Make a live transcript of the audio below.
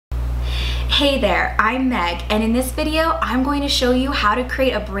Hey there, I'm Meg, and in this video, I'm going to show you how to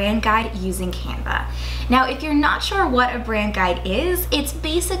create a brand guide using Canva. Now, if you're not sure what a brand guide is, it's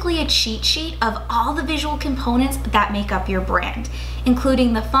basically a cheat sheet of all the visual components that make up your brand,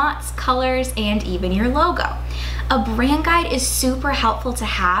 including the fonts, colors, and even your logo. A brand guide is super helpful to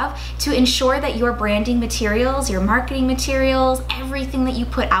have to ensure that your branding materials, your marketing materials, everything that you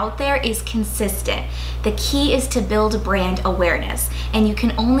put out there is consistent. The key is to build brand awareness, and you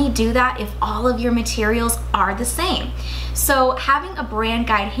can only do that if all of your materials are the same. So having a brand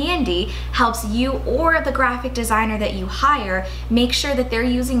guide handy helps you or the graphic designer that you hire make sure that they're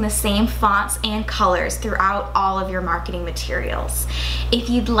using the same fonts and colors throughout all of your marketing materials. If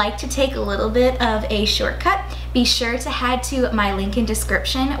you'd like to take a little bit of a shortcut, be sure to head to my link in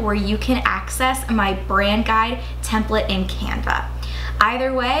description where you can access my brand guide template in Canva.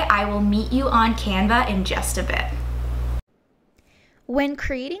 Either way, I will meet you on Canva in just a bit. When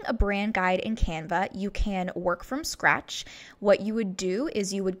creating a brand guide in Canva, you can work from scratch. What you would do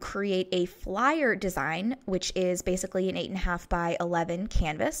is you would create a flyer design, which is basically an 8.5 by 11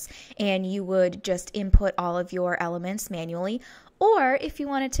 canvas, and you would just input all of your elements manually. Or if you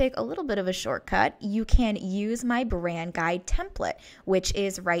want to take a little bit of a shortcut, you can use my brand guide template, which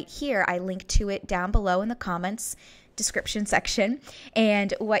is right here. I link to it down below in the comments description section.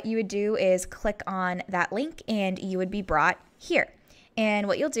 And what you would do is click on that link and you would be brought here. And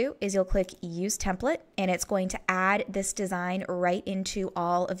what you'll do is you'll click Use Template, and it's going to add this design right into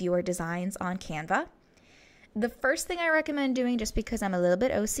all of your designs on Canva. The first thing I recommend doing, just because I'm a little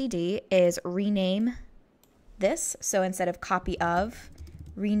bit OCD, is rename this. So instead of copy of,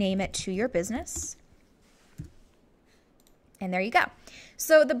 rename it to your business. And there you go.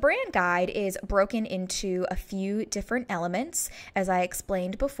 So the brand guide is broken into a few different elements, as I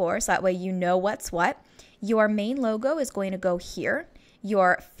explained before, so that way you know what's what. Your main logo is going to go here.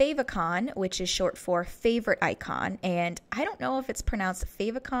 Your favicon, which is short for favorite icon, and I don't know if it's pronounced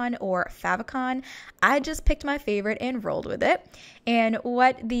favicon or favicon. I just picked my favorite and rolled with it. And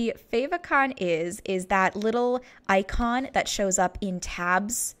what the favicon is that little icon that shows up in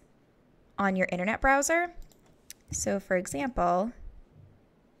tabs on your internet browser. So for example,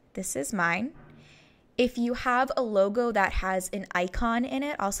 this is mine. If you have a logo that has an icon in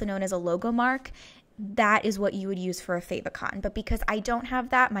it, also known as a logo mark, that is what you would use for a favicon. But because I don't have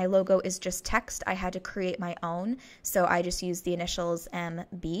that, my logo is just text. I had to create my own, so I just used the initials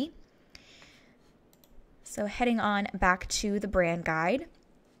MB. So heading on back to the brand guide,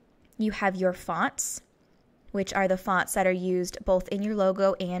 you have your fonts, which are the fonts that are used both in your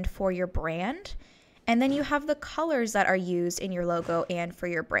logo and for your brand. And then you have the colors that are used in your logo and for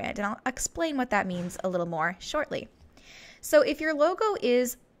your brand. And I'll explain what that means a little more shortly. So if your logo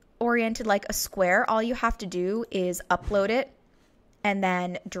is oriented like a square, all you have to do is upload it and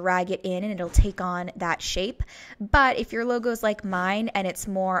then drag it in and it'll take on that shape. But if your logo is like mine and it's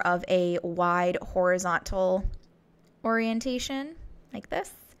more of a wide horizontal orientation like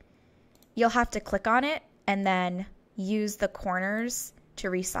this, you'll have to click on it and then use the corners to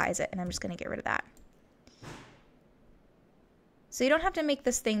resize it. And I'm just going to get rid of that. So you don't have to make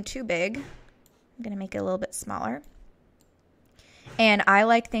this thing too big. I'm going to make it a little bit smaller. And I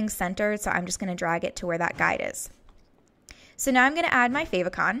like things centered, so I'm just going to drag it to where that guide is. So now I'm going to add my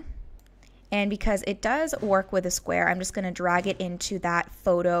favicon. And because it does work with a square, I'm just going to drag it into that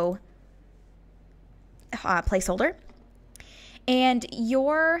photo placeholder. And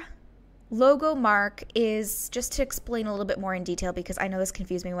your logo mark is, just to explain a little bit more in detail, because I know this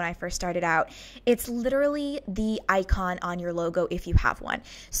confused me when I first started out, it's literally the icon on your logo if you have one.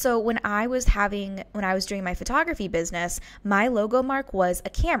 So when I was doing my photography business, my logo mark was a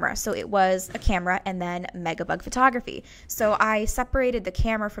camera. So it was a camera and then Megabug Photography. So I separated the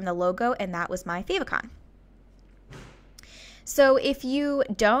camera from the logo, and that was my favicon. So if you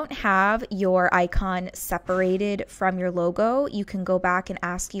don't have your icon separated from your logo, you can go back and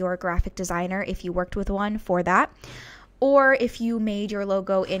ask your graphic designer if you worked with one for that. Or if you made your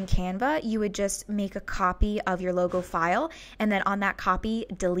logo in Canva, you would just make a copy of your logo file, and then on that copy,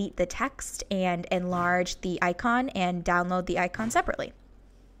 delete the text and enlarge the icon and download the icon separately.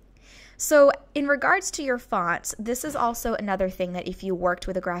 So in regards to your fonts, this is also another thing that if you worked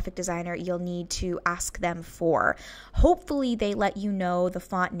with a graphic designer, you'll need to ask them for. Hopefully they let you know the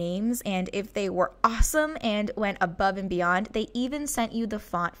font names, and if they were awesome and went above and beyond, they even sent you the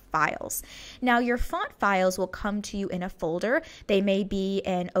font files. Now your font files will come to you in a folder. They may be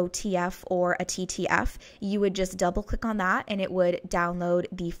an OTF or a TTF. You would just double click on that and it would download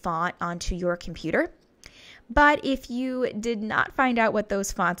the font onto your computer. But if you did not find out what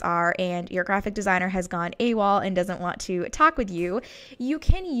those fonts are and your graphic designer has gone AWOL and doesn't want to talk with you, you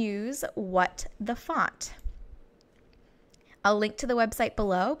can use What the Font. I'll link to the website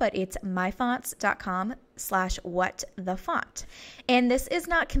below, but it's myfonts.com/whatthefont. And this is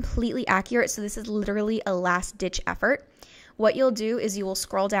not completely accurate, so this is literally a last-ditch effort. What you'll do is you will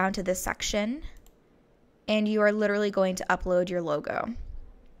scroll down to this section, and you are literally going to upload your logo.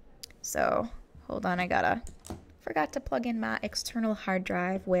 So hold on, forgot to plug in my external hard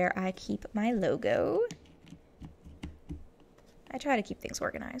drive where I keep my logo. I try to keep things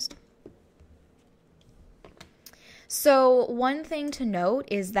organized. So one thing to note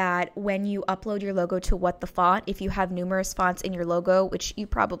is that when you upload your logo to What the Font, if you have numerous fonts in your logo, which you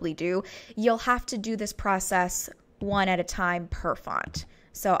probably do, you'll have to do this process one at a time per font.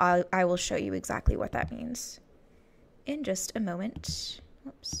 So I will show you exactly what that means in just a moment.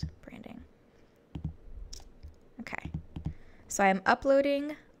 Oops, branding. Okay, so I'm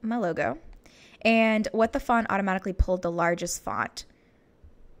uploading my logo, and What the Font automatically pulled the largest font.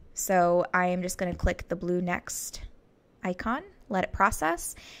 So I am just going to click the blue next icon, let it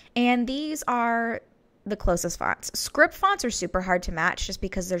process, and these are the closest fonts. Script fonts are super hard to match just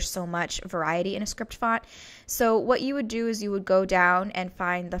because there's so much variety in a script font. So what you would do is you would go down and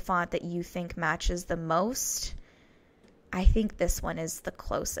find the font that you think matches the most. I think this one is the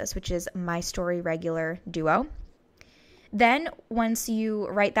closest, which is My Story Regular Duo. Then once you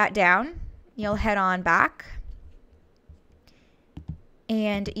write that down, you'll head on back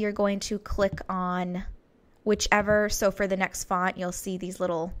and you're going to click on whichever. So for the next font, you'll see these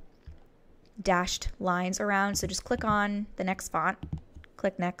little dashed lines around. So just click on the next font,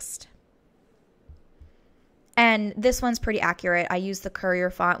 click next. And this one's pretty accurate. I use the Courier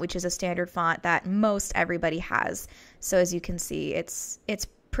font, which is a standard font that most everybody has. So as you can see, it's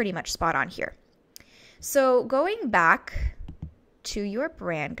pretty much spot on here. So going back to your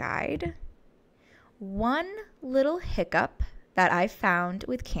brand guide, one little hiccup that I found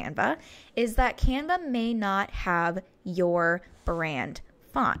with Canva is that Canva may not have your brand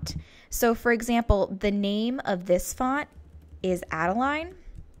font. So for example, the name of this font is Adeline.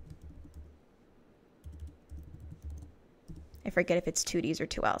 I forget if it's 2 Ds or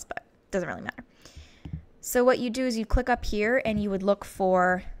 2 Ls, but it doesn't really matter. So what you do is you click up here and you would look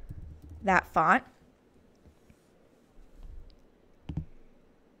for that font.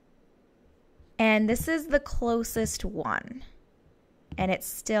 And this is the closest one. And it's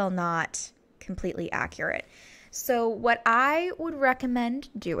still not completely accurate. So what I would recommend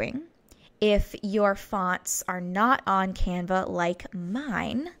doing if your fonts are not on Canva like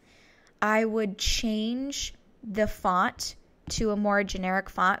mine, I would change the font to a more generic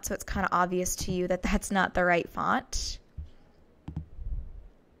font so it's kind of obvious to you that that's not the right font.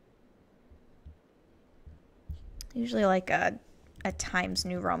 Usually like a Times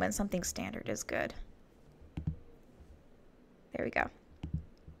New Roman, something standard is good. There we go.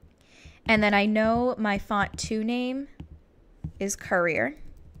 And then I know my font 2 name is Courier.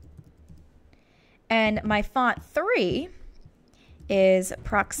 And my font 3 is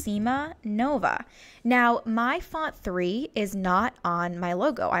Proxima Nova. Now, my font 3 is not on my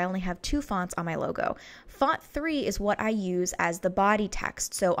logo. I only have 2 fonts on my logo. Font 3 is what I use as the body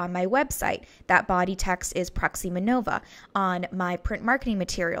text. So on my website, that body text is Proxima Nova. On my print marketing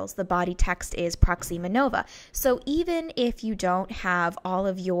materials, the body text is Proxima Nova. So even if you don't have all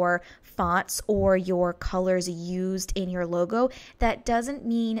of your fonts or your colors used in your logo, that doesn't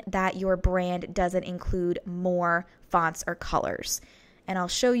mean that your brand doesn't include more fonts or colors. And I'll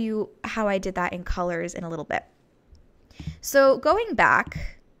show you how I did that in colors in a little bit. So going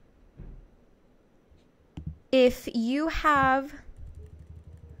back, if you have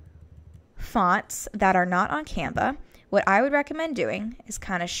fonts that are not on Canva, what I would recommend doing is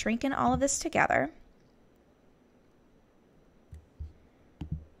kind of shrinking all of this together.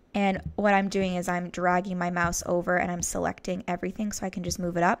 And what I'm doing is I'm dragging my mouse over and I'm selecting everything so I can just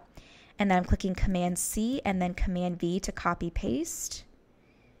move it up. And then I'm clicking Command C and then Command V to copy paste.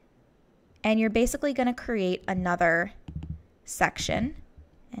 And you're basically going to create another section.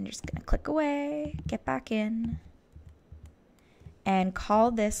 And you're just going to click away, get back in, and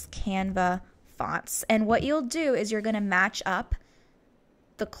call this Canva fonts. And what you'll do is you're going to match up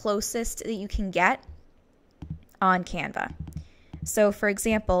the closest that you can get on Canva. So for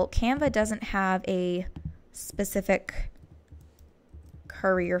example, Canva doesn't have a specific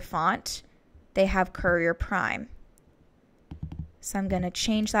Courier font. They have Courier Prime. So I'm going to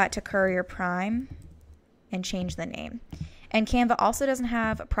change that to Courier Prime and change the name. And Canva also doesn't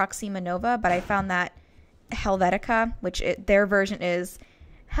have Proxima Nova, but I found that Helvetica, which their version is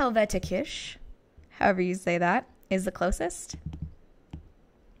Helvetikish. however you say that, is the closest.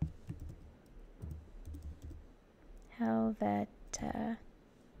 Helvet.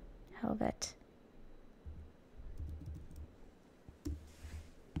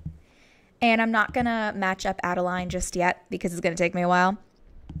 And I'm not going to match up Adeline just yet because it's going to take me a while.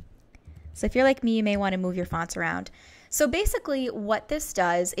 So if you're like me, you may want to move your fonts around. So basically what this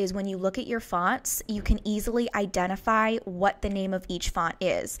does is when you look at your fonts, you can easily identify what the name of each font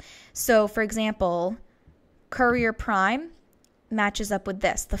is. So for example, Courier Prime matches up with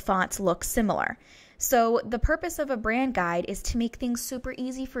this. The fonts look similar. So the purpose of a brand guide is to make things super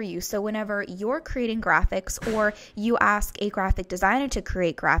easy for you. So whenever you're creating graphics or you ask a graphic designer to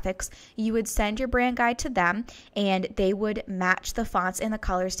create graphics, you would send your brand guide to them and they would match the fonts and the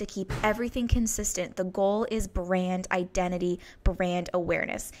colors to keep everything consistent. The goal is brand identity, brand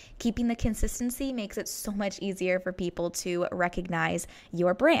awareness. Keeping the consistency makes it so much easier for people to recognize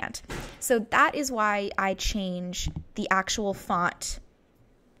your brand. So that is why I change the actual font,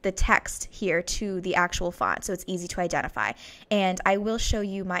 the text here, to the actual font so it's easy to identify. And I will show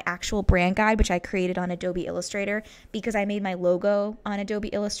you my actual brand guide, which I created on Adobe Illustrator because I made my logo on Adobe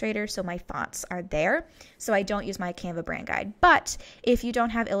Illustrator, so my fonts are there. So I don't use my Canva brand guide. But if you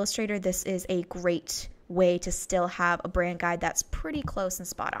don't have Illustrator, this is a great way to still have a brand guide that's pretty close and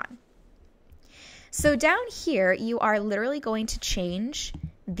spot on. So down here, you are literally going to change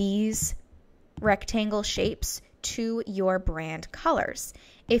these rectangle shapes to your brand colors.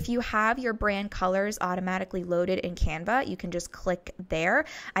 If you have your brand colors automatically loaded in Canva, you can just click there.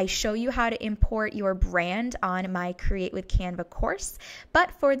 I show you how to import your brand on my Create with Canva course, but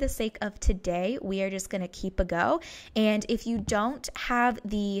for the sake of today, we are just going to keep a go. And if you don't have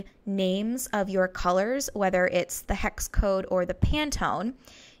the names of your colors, whether it's the hex code or the Pantone,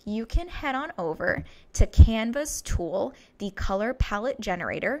 you can head on over to Canva's tool, the color palette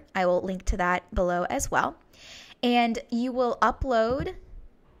generator. I will link to that below as well. And you will upload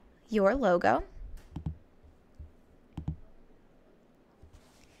your logo,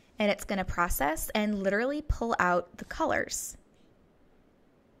 and it's going to process and literally pull out the colors.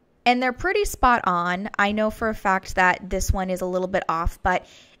 And they're pretty spot on. I know for a fact that this one is a little bit off, but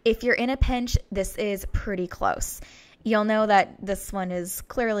if you're in a pinch, this is pretty close. You'll know that this one is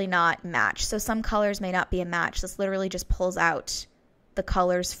clearly not matched. So some colors may not be a match. This literally just pulls out the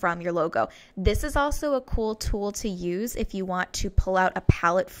colors from your logo. This is also a cool tool to use if you want to pull out a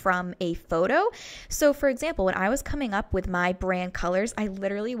palette from a photo. So for example, when I was coming up with my brand colors, I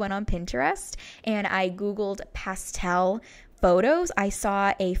literally went on Pinterest and I Googled pastel photos. I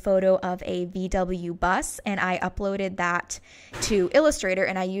saw a photo of a VW bus and I uploaded that to Illustrator,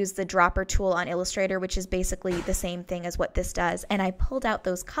 and I used the dropper tool on Illustrator, which is basically the same thing as what this does. And I pulled out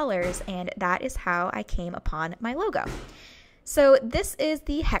those colors, and that is how I came upon my logo. So this is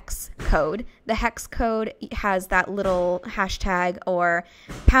the hex code. The hex code has that little hashtag or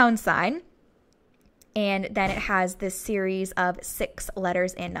pound sign, and then it has this series of 6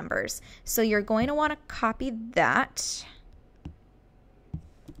 letters and numbers. So you're going to want to copy that.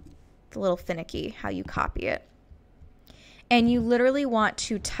 It's a little finicky how you copy it. And you literally want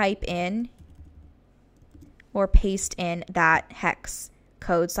to type in or paste in that hex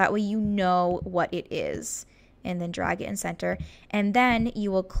code so that way you know what it is. And then drag it in center. And then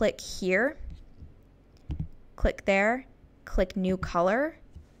you will click here, click there, click new color,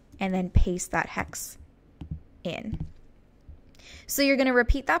 and then paste that hex in. So you're going to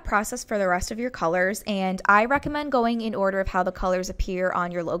repeat that process for the rest of your colors, and I recommend going in order of how the colors appear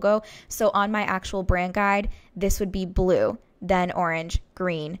on your logo. So on my actual brand guide, this would be blue, then orange,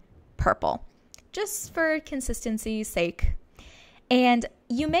 green, purple, just for consistency's sake. And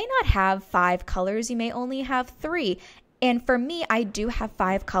you may not have 5 colors, you may only have 3. And for me, I do have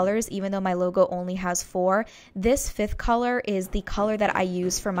 5 colors, even though my logo only has 4. This 5th color is the color that I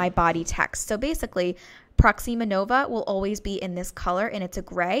use for my body text. So basically, Proxima Nova will always be in this color, and it's a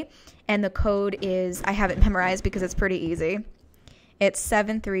gray. And the code is, I have it memorized because it's pretty easy. It's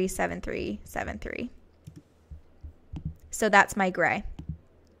 737373. So that's my gray.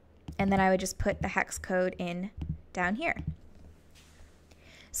 And then I would just put the hex code in down here.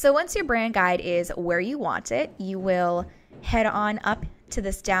 So once your brand guide is where you want it, you will head on up to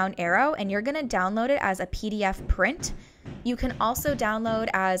this down arrow, and you're going to download it as a PDF print. You can also download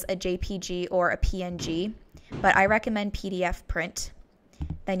as a JPG or a PNG, but I recommend PDF print.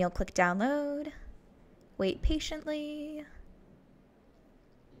 Then you'll click download, wait patiently,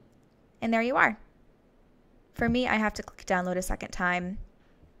 and there you are. For me, I have to click download a second time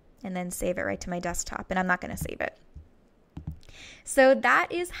and then save it right to my desktop, and I'm not going to save it. So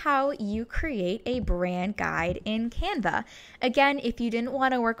that is how you create a brand guide in Canva. Again, if you didn't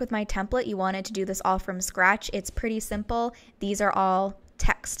want to work with my template, you wanted to do this all from scratch, it's pretty simple. These are all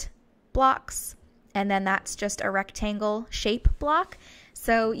text blocks, and then that's just a rectangle shape block.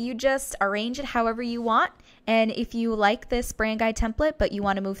 So you just arrange it however you want. And if you like this brand guide template, but you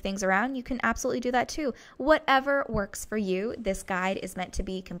want to move things around, you can absolutely do that too. Whatever works for you, this guide is meant to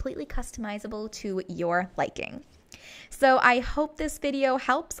be completely customizable to your liking. So I hope this video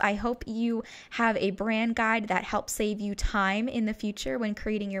helps. I hope you have a brand guide that helps save you time in the future when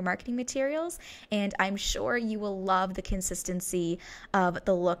creating your marketing materials. And I'm sure you will love the consistency of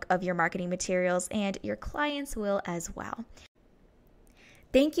the look of your marketing materials, and your clients will as well.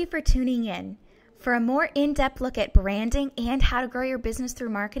 Thank you for tuning in. For a more in-depth look at branding and how to grow your business through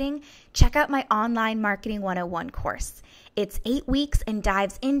marketing, check out my online Marketing 101 course. It's 8 weeks and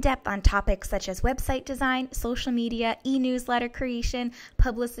dives in-depth on topics such as website design, social media, e-newsletter creation,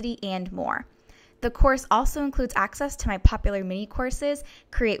 publicity, and more. The course also includes access to my popular mini courses,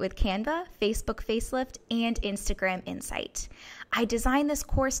 Create with Canva, Facebook Facelift, and Instagram Insight. I designed this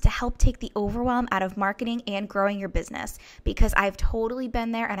course to help take the overwhelm out of marketing and growing your business, because I've totally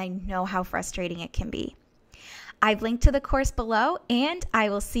been there and I know how frustrating it can be. I've linked to the course below, and I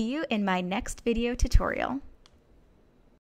will see you in my next video tutorial.